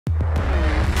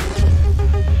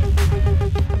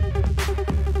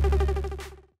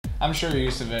I'm sure you're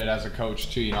used to it as a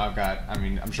coach too. You know,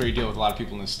 I'm sure you deal with a lot of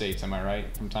people in the States, am I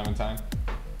right, from time to time?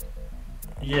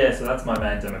 Yeah, so that's my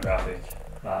main demographic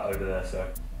over there. So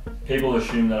people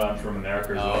assume that I'm from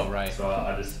America as well. Oh, right. So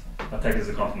I take it as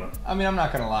a compliment. I mean, I'm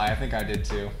not gonna lie, I think I did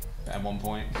too, at one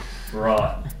point.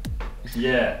 Right.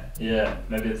 Yeah,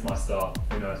 maybe it's my style,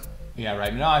 who knows. Yeah,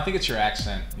 right. No, I think it's your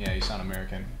accent. Yeah, you sound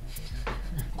American.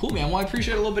 Cool, man. Well, I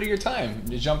appreciate a little bit of your time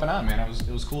just jumping on, man.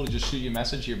 It was cool to just shoot you a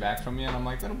message, hear back from you, and I'm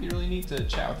like, that'll be really neat to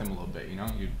chat with him a little bit, you know?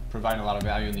 You're providing a lot of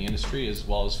value in the industry as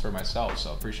well as for myself,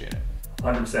 so appreciate it.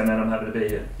 100%, man. I'm happy to be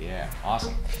here. Yeah,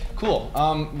 awesome. Cool.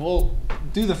 Well,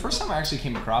 dude, the first time I actually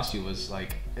came across you was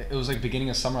like, it was like beginning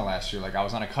of summer last year. Like I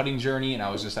was on a cutting journey and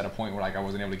I was just at a point where like I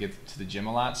wasn't able to get to the gym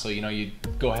a lot. So, you know, you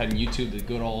go ahead and YouTube the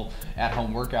good old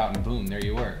at-home workout and boom, there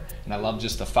you were. And I love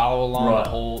just to follow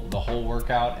along the whole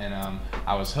workout. And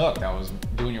I was hooked. I was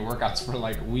doing your workouts for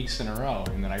like weeks in a row.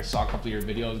 And then I saw a couple of your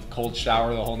videos, cold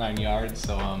shower, the whole 9 yards.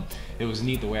 So it was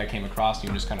neat the way I came across you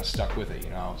and just kind of stuck with it, you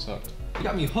know. So you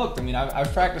got me hooked. I mean,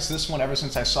 I've practiced this one ever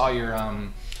since I saw your, I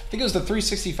think it was the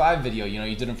 365 video, you know,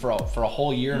 you did it for a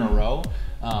whole year in a row.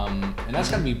 And that's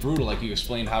gotta be brutal, like you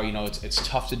explained how, you know, it's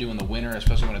tough to do in the winter,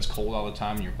 especially when it's cold all the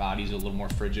time and your body's a little more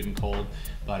frigid and cold.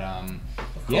 But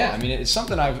yeah, I mean, it's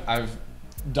something I've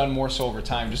done more so over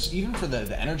time, just even for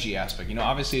the energy aspect. You know,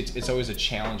 obviously it's always a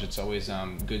challenge. It's always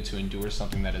good to endure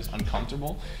something that is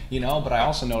uncomfortable, you know, but I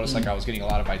also noticed like I was getting a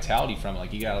lot of vitality from it.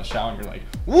 Like you get out of the shower and you're like,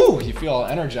 woo, you feel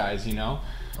energized, you know?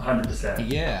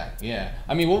 100%. Yeah.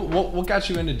 I mean, what got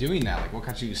you into doing that? Like, what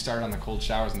got you started on the cold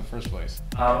showers in the first place?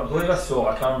 I believe I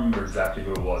can't remember exactly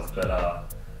who it was, but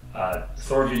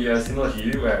saw a video similar to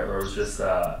you where it was just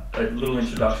a little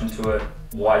introduction to it,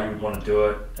 why you would want to do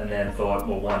it, and then thought,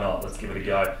 well, why not? Let's give it a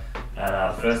go.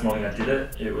 And the first morning I did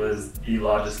it, it was the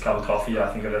largest cup of coffee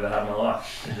I think I've ever had in my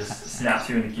life. It just snaps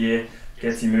you into gear,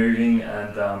 gets you moving,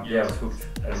 and yeah, I was hooked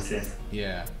ever since.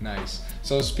 Yeah, nice.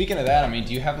 So speaking of that, I mean,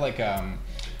 do you have like a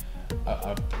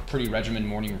pretty regimented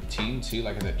morning routine too?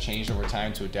 Like, has it changed over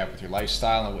time to adapt with your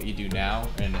lifestyle and what you do now?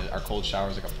 And are cold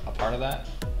showers like a part of that?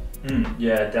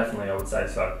 Yeah, definitely, I would say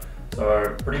so.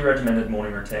 So pretty regimented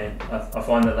morning routine. I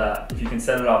find that if you can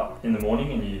set it up in the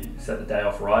morning and you set the day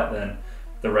off right, then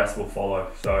the rest will follow.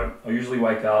 So I usually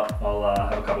wake up, I'll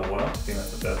have a cup of water. I think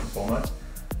that's the first and foremost.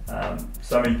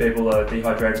 So many people are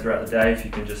dehydrated throughout the day. If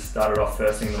you can just start it off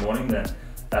first thing in the morning, then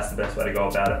that's the best way to go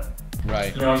about it.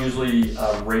 Right. You know, I'll usually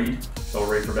read. So I'll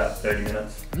read for about 30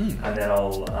 minutes and then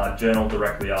I'll journal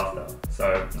directly after.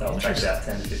 So that'll take about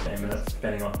 10 to 15 minutes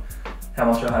depending on how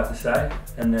much I have to say.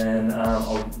 And then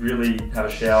I'll really have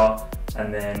a shower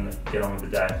and then get on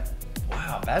with the day.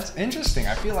 Wow, that's interesting.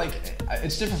 I feel like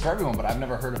it's different for everyone, but I've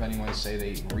never heard of anyone say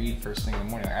they read first thing in the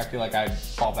morning. Like, I feel like I'd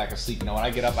fall back asleep. You know, when I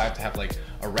get up, I have to have like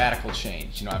a radical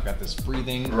change. You know, I've got this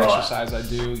breathing exercise I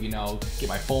do, you know, get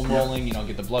my foam rolling, you know,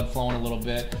 get the blood flowing a little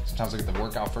bit. Sometimes I get the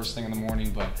workout first thing in the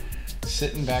morning, but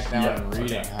sitting back down and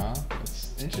reading, huh?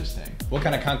 That's interesting. What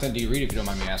kind of content do you read, if you don't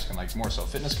mind me asking? Like more so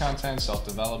fitness content,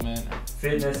 self-development?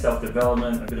 Fitness,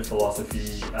 self-development, a bit of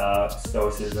philosophy,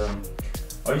 stoicism.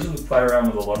 I usually play around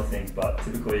with a lot of things, but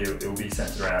typically it will be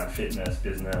centered around fitness,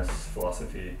 business,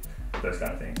 philosophy, those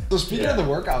kind of things. So speaking of the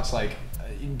workouts, like,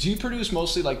 do you produce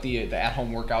mostly like the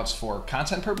at-home workouts for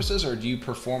content purposes, or do you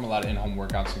perform a lot of in-home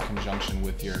workouts in conjunction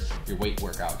with your weight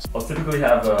workouts? I'll typically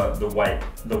have the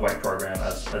weight program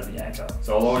as the anchor,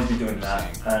 so I'll always be doing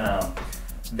that. And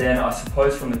then I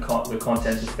suppose from the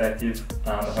content perspective,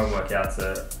 the home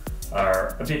workouts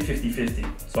are a bit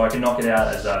 50-50. So I can knock it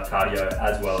out as cardio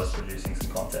as well as producing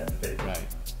some content for people. Right.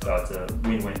 So it's a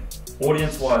win-win.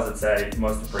 Audience-wise, I'd say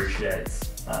most appreciates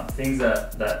things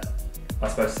that I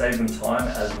suppose save them time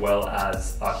as well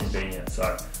as are convenient.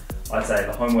 So I'd say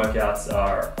the home workouts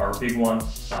are a big one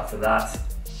for that.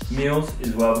 Meals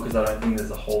as well, because I don't think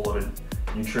there's a whole lot of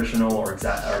nutritional or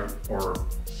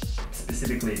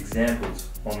specifically examples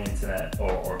on the internet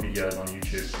or videos on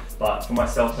YouTube. But for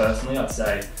myself personally, I'd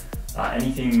say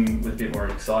anything with a bit more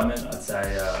excitement. I'd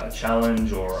say a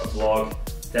challenge or a vlog,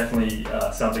 definitely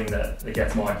something that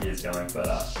gets my gears going.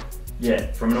 But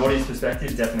yeah, from an audience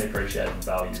perspective, definitely appreciate and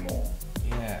value more.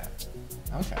 Yeah,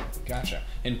 okay, gotcha.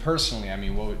 And personally, I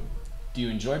mean, do you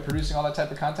enjoy producing all that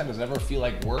type of content? Does it ever feel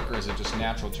like work, or is it just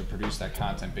natural to produce that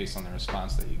content based on the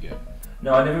response that you get?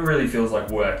 No, it never really feels like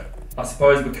work. I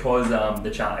suppose because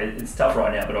the channel, it's tough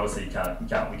right now, but obviously we can't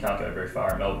go very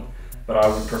far in Melbourne. But I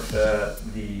would prefer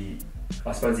the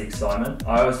excitement.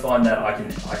 I always find that I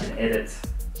can edit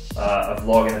a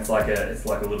vlog and it's like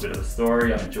a little bit of a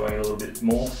story. I'm enjoying it a little bit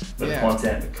more. But the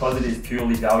content, because it is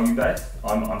purely value based,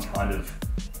 I'm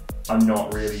I'm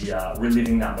not really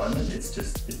reliving that moment. It's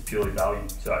purely value.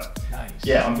 So Nice.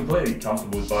 yeah, I'm completely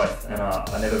comfortable with both, and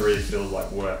I never really feel like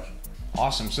work.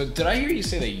 Awesome. So did I hear you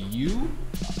say that you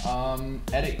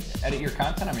edit your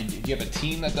content? I mean, do you have a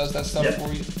team that does that stuff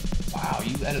for you? Wow,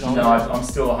 you edit all. No, I'm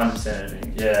still 100%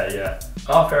 editing. Yeah.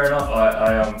 Oh, fair enough.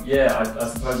 I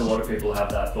suppose a lot of people have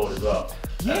that thought as well.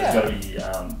 Yeah. There's got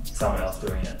to be someone else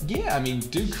doing it. Yeah, I mean,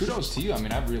 dude, kudos to you. I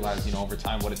mean, I've realized, over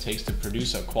time what it takes to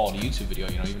produce a quality YouTube video,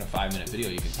 even a 5-minute video,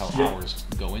 you can tell hours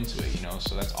go into it,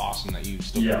 So that's awesome that you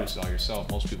still produce it all yourself.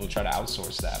 Most people try to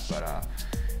outsource that, but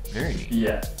very neat.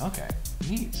 Yeah. Okay,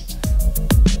 neat.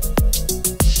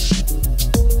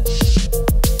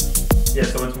 Yeah,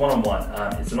 so it's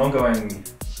one-on-one. It's an ongoing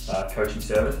coaching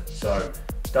service, so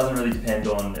it doesn't really depend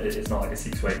on, it's not like a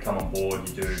 6-week come on board,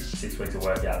 you do 6 weeks of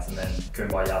workouts and then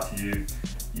kumbaya to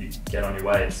you get on your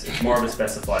way. It's more of a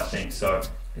specified thing. So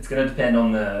it's going to depend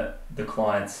on the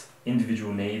client's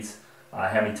individual needs,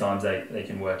 how many times they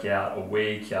can work out a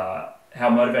week, how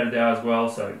motivated they are as well.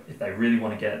 So if they really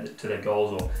want to get to their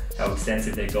goals or how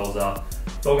extensive their goals are,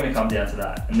 it's all going to come down to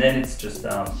that. And then it's just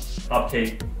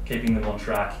upkeep, keeping them on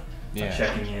track,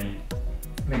 checking in,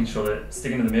 making sure that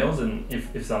sticking to the meals, and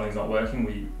if something's not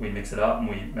working, we mix it up and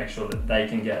we make sure that they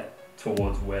can get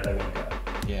towards where they want to go.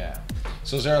 Yeah.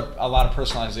 So is there a lot of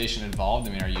personalization involved?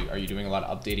 I mean, are you doing a lot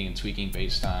of updating and tweaking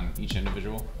based on each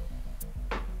individual?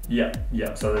 Yeah.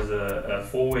 So there's a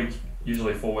 4-week,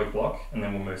 usually a 4-week block, and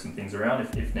then we'll move some things around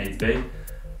if needs be.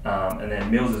 And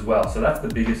then meals as well. So that's the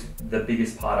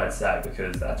biggest part, I'd say,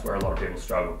 because that's where a lot of people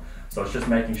struggle. So it's just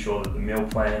making sure that the meal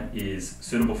plan is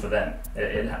suitable for them.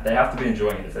 They have to be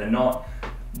enjoying it. If they're not,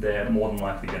 they're more than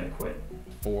likely going to quit.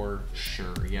 For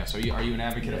sure, yeah. So are you an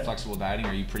advocate of flexible dieting?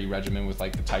 Are you pretty regimented with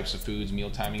like the types of foods, meal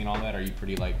timing and all that? Are you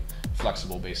pretty like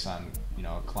flexible based on,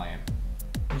 a client?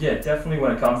 Yeah, definitely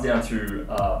when it comes down to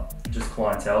just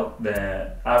clientele,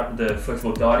 the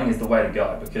flexible dieting is the way to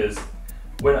go, because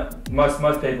when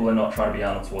most people are not trying to be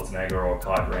Arnold Schwarzenegger or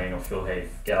Kai Green or Phil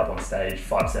Heath, get up on stage,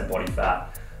 5% body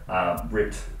fat,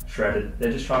 ripped, shredded.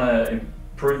 They're just trying to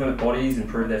improve their bodies,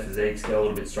 improve their physiques, get a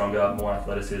little bit stronger, more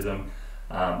athleticism.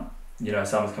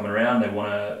 Someone's coming around, they want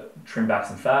to trim back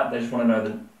some fat, they just want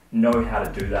to know how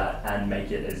to do that and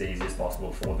make it as easy as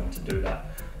possible for them to do that.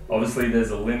 Obviously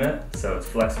there's a limit, so it's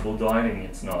flexible dieting,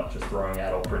 it's not just throwing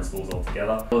out all principles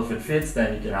altogether. Well, if it fits,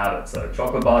 then you can have it. So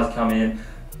chocolate bars come in,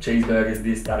 cheeseburgers,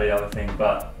 this, that, the other thing,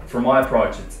 but from my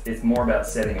approach, it's more about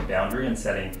setting a boundary and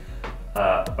setting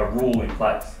a rule in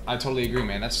place. I totally agree,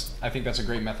 man. I think that's a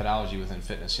great methodology within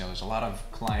fitness. There's a lot of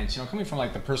clients, coming from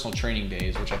like the personal training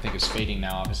days, which I think is fading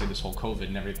now, obviously this whole COVID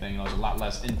and everything, there's a lot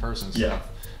less in-person stuff.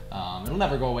 It'll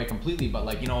never go away completely, but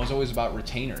it was always about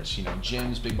retainers,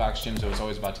 gyms, big box gyms, it was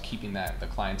always about keeping the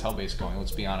clientele base going,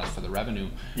 let's be honest, for the revenue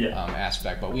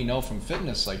aspect. But we know from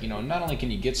fitness, not only can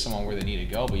you get someone where they need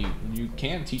to go, but you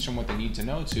can teach them what they need to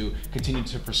know to continue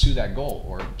to pursue that goal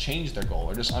or change their goal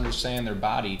or just understand their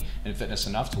body and fitness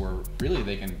enough to where really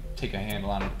they can take a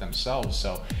handle on it themselves.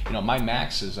 So, my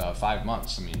max is 5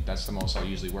 months. I mean, that's the most I'll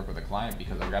usually work with a client,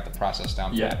 because I've got the process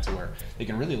down pat to where they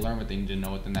can really learn what they need to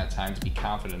know within that time to be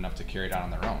confident enough to carry it out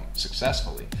on their own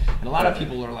successfully. And a lot of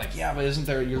people are like, yeah, but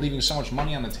you're leaving so much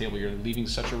money on the table, you're leaving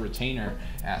such a retainer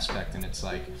aspect, and it's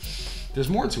like, there's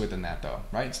more to it than that though,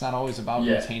 right? It's not always about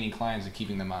retaining clients and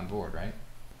keeping them on board, right?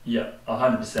 Yeah,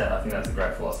 100%. I think that's a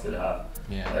great philosophy to have.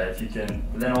 Yeah. If you can,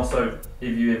 but then also,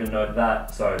 if you even know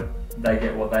that, so they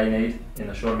get what they need in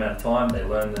a short amount of time, they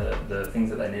learn the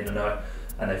things that they need to know,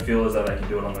 and they feel as though they can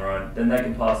do it on their own, then they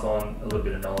can pass on a little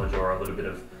bit of knowledge or a little bit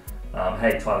of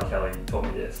hey, Tyler Kelly taught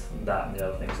me this, that, and the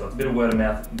other thing. So it's a bit of word of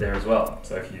mouth there as well.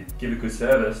 So if you give a good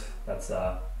service, that's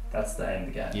the aim of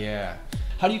the game. Yeah.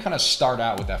 How do you kind of start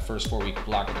out with that first 4-week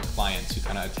block with the clients who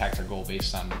kind of attack their goal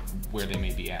based on where they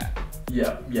may be at?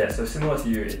 Yeah. So similar to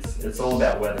you, it's all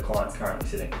about where the client's currently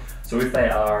sitting. So if they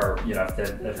are, if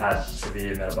they've had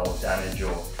severe metabolic damage,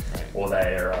 or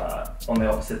they're on the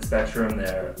opposite spectrum,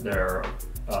 they're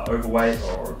overweight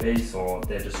or obese, or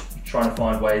they're just trying to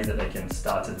find ways that they can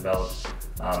start to develop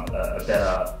a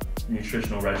better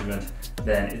nutritional regimen,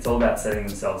 then it's all about setting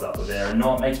themselves up there and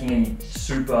not making any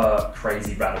super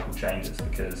crazy radical changes,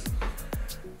 because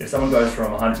if someone goes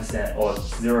from 100% or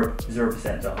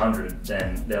 0% to 100,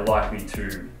 then they're likely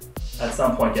to at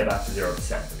some point get back to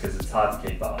 0%, because it's hard to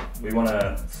keep up. We want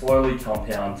to slowly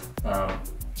compound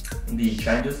the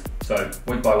changes, so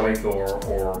week by week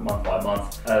or month by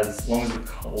month, as long as the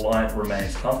client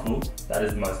remains comfortable. That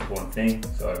is the most important thing.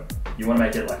 So you want to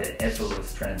make it like an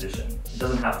effortless transition. It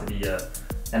doesn't have to be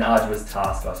an arduous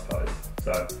task, I suppose.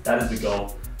 So that is the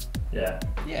goal. Yeah.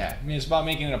 I mean, it's about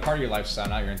making it a part of your lifestyle,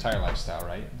 not your entire lifestyle,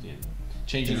 right?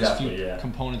 changing Exactly, as few yeah.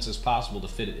 components as possible to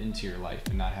fit it into your life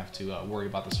and not have to worry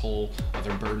about this whole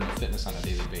other burden of fitness on a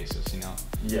daily basis, you know?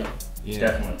 Yeah,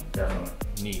 Yeah. definitely.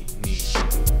 Neat.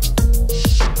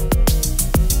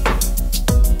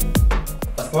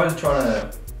 I suppose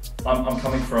I'm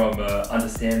coming from an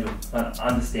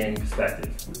understanding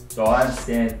perspective. So I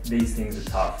understand these things are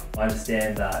tough. I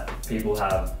understand that people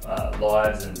have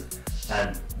lives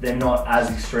and they're not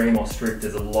as extreme or strict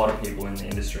as a lot of people in the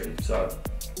industry. So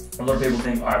a lot of people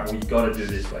think, all right, well, you got to do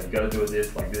this way, you got to do it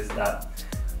this, like this, that.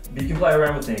 But you can play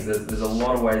around with things. There's a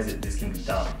lot of ways that this can be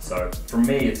done. So for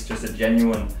me, it's just a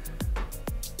genuine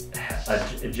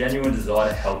desire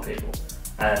to help people.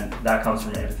 And that comes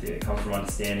from empathy. It comes from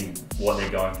understanding what they're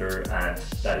going through and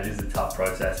that it is a tough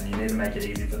process and you need to make it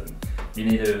easy for them. You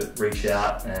need to reach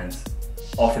out and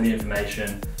offer the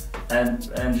information and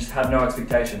just have no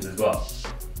expectations as well.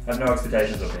 Have no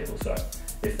expectations of people. So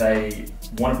if they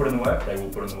want to put in the work, they will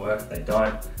put in the work. If they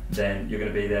don't, then you're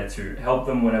going to be there to help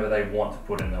them whenever they want to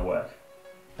put in their work.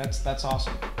 That's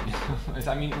awesome.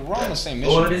 I mean, we're all on the same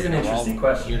mission. Well, it is an interesting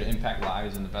question. Here to impact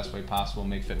lives in the best way possible,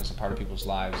 make fitness a part of people's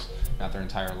lives, not their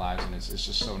entire lives, and it's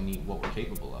just so neat what we're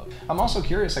capable of. I'm also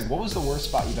curious, like, what was the worst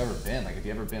spot you've ever been? Like, have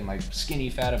you ever been like skinny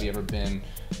fat? Have you ever been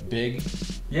big?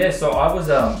 Yeah, so I was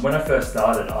when I first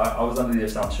started, I was under the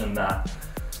assumption that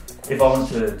if I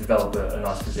wanted to develop a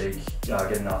nice physique,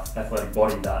 get enough athletic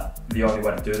body, that the only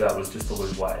way to do that was just to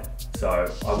lose weight.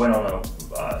 So I went on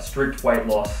a strict weight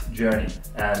loss journey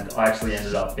and I actually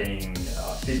ended up being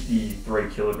 53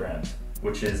 kilograms,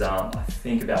 which is I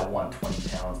think about 120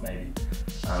 pounds maybe.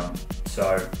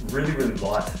 So really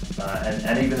light.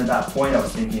 And even at that point I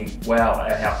was thinking, wow,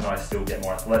 how can I still get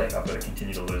more athletic? I've got to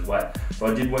continue to lose weight. So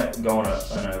I did go on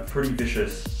a pretty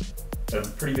vicious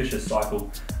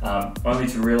cycle, only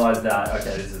to realize that,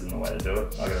 okay, this isn't the way to do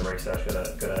it. I've got to research,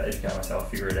 got to educate myself,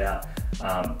 figure it out.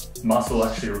 Muscle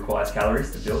actually requires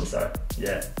calories to build, so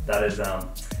yeah, that is a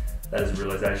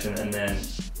realization. And then,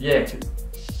 yeah.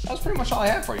 That was pretty much all I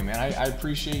had for you, man. I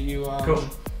appreciate you Cool.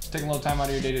 taking a little time out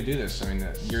of your day to do this. I mean,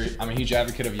 I'm a huge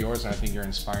advocate of yours, and I think you're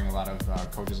inspiring a lot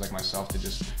of coaches like myself to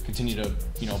just continue to,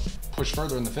 push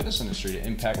further in the fitness industry to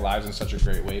impact lives in such a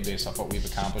great way based off what we've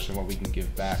accomplished and what we can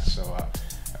give back. So I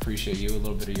appreciate you, a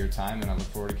little bit of your time, and I look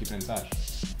forward to keeping in touch.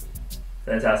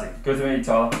 Fantastic. Good to meet you,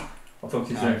 Tyler. I'll talk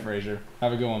to you soon. All right, Fraser.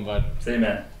 Have a good one, bud. See you,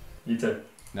 man. You too.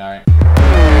 All right.